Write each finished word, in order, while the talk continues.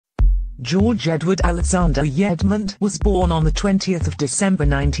George Edward Alexander Piedmont was born on the 20th of December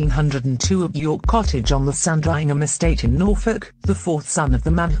 1902 at York Cottage on the Sandringham estate in Norfolk, the fourth son of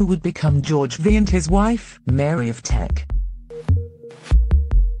the man who would become George V and his wife, Mary of Teck.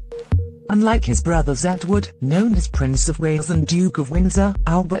 Unlike his brothers Edward, known as Prince of Wales and Duke of Windsor,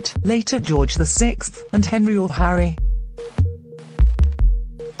 Albert, later George VI, and Henry or Harry,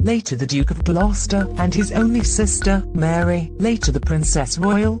 later the Duke of Gloucester, and his only sister, Mary, later the Princess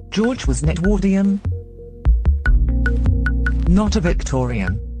Royal, George was an Edwardian, not a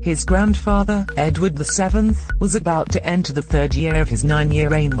Victorian. His grandfather, Edward VII, was about to enter the third year of his 9-year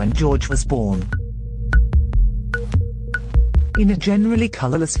reign when George was born. In a generally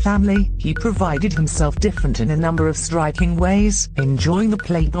colourless family, he provided himself different in a number of striking ways, enjoying the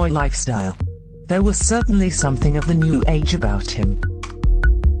playboy lifestyle. There was certainly something of the new age about him.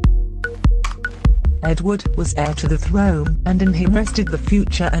 Edward was heir to the throne, and in him rested the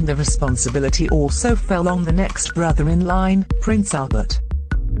future, and the responsibility also fell on the next brother in line, Prince Albert.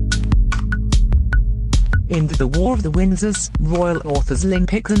 In The War of the Windsors, royal authors Lynn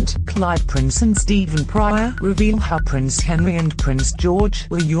Pickant, Clyde Prince and Stephen Pryor reveal how Prince Henry and Prince George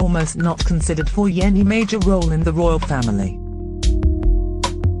were almost not considered for any major role in the royal family.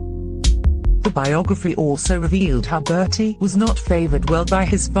 The biography also revealed how Bertie was not favoured well by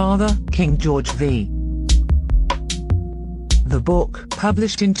his father, King George V. The book,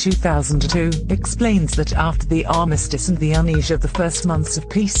 published in 2002, explains that after the armistice and the unease of the first months of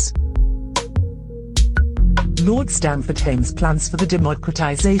peace, Lord Stamford Hame's plans for the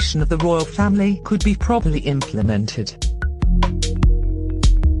democratisation of the royal family could be properly implemented.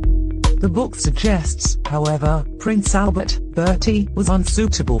 The book suggests, however, Prince Albert, Bertie, was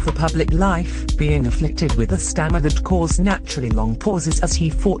unsuitable for public life, being afflicted with a stammer that caused naturally long pauses as he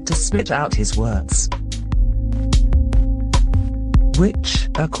fought to spit out his words, which,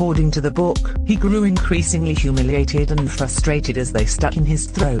 according to the book, he grew increasingly humiliated and frustrated as they stuck in his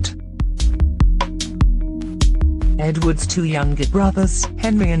throat. Edward's two younger brothers,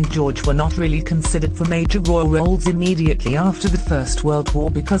 Henry and George, were not really considered for major royal roles immediately after the First World War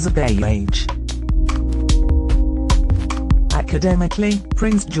because of their age. Academically,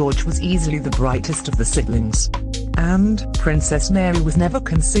 Prince George was easily the brightest of the siblings, and Princess Mary was never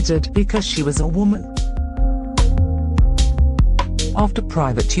considered because she was a woman. After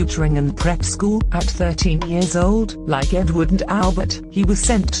private tutoring and prep school, at 13 years old, like Edward and Albert, he was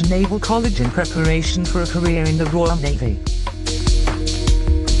sent to Naval College in preparation for a career in the Royal Navy.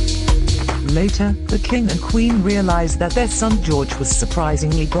 Later, the King and Queen realized that their son George was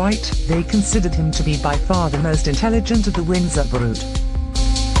surprisingly bright. They considered him to be by far the most intelligent of the Windsor brood.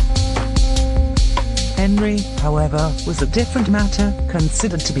 Henry, however, was a different matter,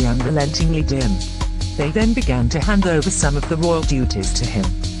 considered to be unrelentingly dim. They then began to hand over some of the royal duties to him.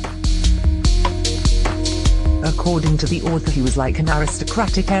 According to the author, he was like an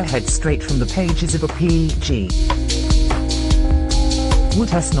aristocratic airhead straight from the pages of a P.G.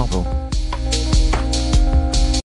 Wodehouse novel.